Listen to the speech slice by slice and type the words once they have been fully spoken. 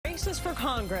races for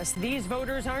Congress. These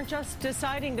voters aren't just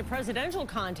deciding the presidential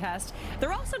contest,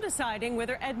 they're also deciding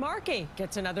whether Ed Markey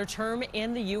gets another term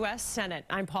in the U.S. Senate.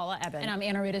 I'm Paula Eben. And I'm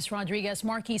Anna Rodriguez.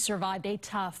 Markey survived a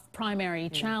tough primary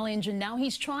challenge, and now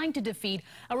he's trying to defeat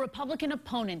a Republican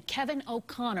opponent, Kevin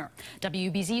O'Connor.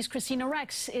 WBZ's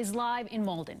Kristina is live in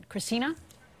Malden. Kristina?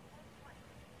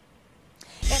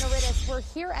 Anna, we're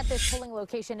here at this polling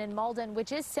location in Malden,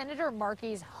 which is Senator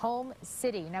Markey's home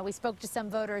city. Now, we spoke to some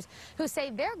voters who say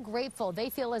they're grateful. They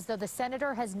feel as though the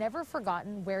senator has never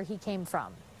forgotten where he came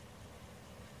from.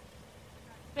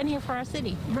 Been here for our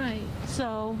city. Right.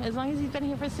 So as long as he's been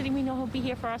here for the city, we know he'll be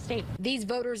here for our state. These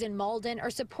voters in Malden are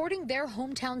supporting their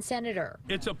hometown senator.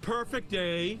 It's a perfect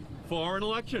day for an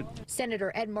election.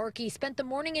 Senator Ed Markey spent the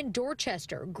morning in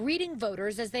Dorchester greeting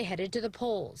voters as they headed to the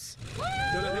polls.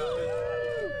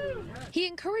 He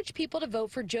encouraged people to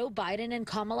vote for Joe Biden and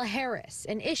Kamala Harris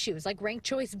and issues like ranked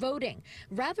choice voting,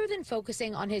 rather than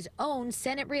focusing on his own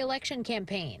Senate re-election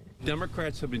campaign.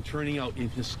 Democrats have been turning out in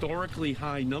historically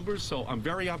high numbers, so I'm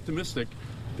very optimistic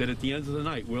that at the end of the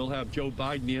night we'll have Joe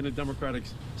Biden and the Democratic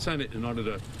Senate in order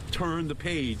to turn the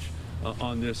page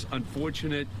on this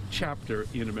unfortunate chapter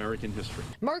in American history.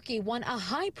 Markey won a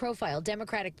high-profile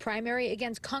Democratic primary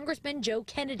against Congressman Joe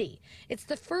Kennedy. It's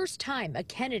the first time a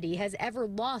Kennedy has ever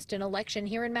lost an election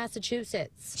here in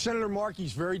Massachusetts. Senator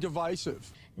Markey's very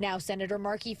divisive. Now Senator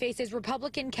Markey faces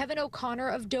Republican Kevin O'Connor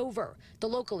of Dover. The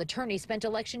local attorney spent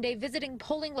Election Day visiting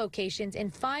polling locations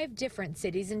in 5 different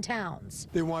cities and towns.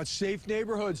 They want safe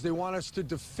neighborhoods. They want us to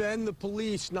defend the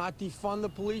police, not defund the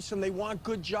police, and they want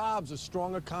good jobs, a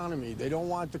strong economy. They don't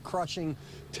want the crushing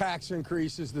tax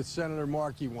increases that Senator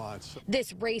Markey wants.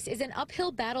 This race is an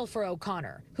uphill battle for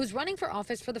O'Connor, who's running for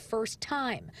office for the first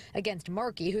time, against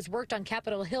Markey, who's worked on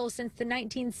Capitol Hill since the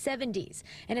 1970s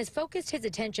and has focused his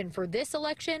attention for this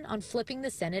election on flipping the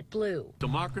Senate blue.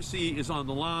 Democracy is on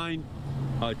the line.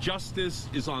 Justice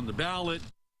is on the ballot.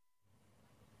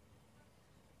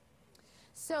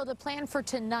 So the plan for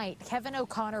tonight, Kevin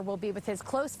O'Connor will be with his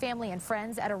close family and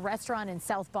friends at a restaurant in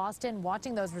South Boston,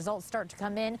 watching those results start to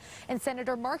come in. And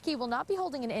Senator Markey will not be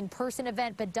holding an in-person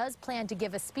event, but does plan to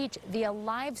give a speech via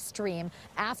live stream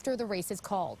after the race is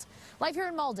called. Live here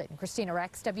in Malden, Kristina,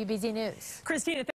 WBZ News. Kristina.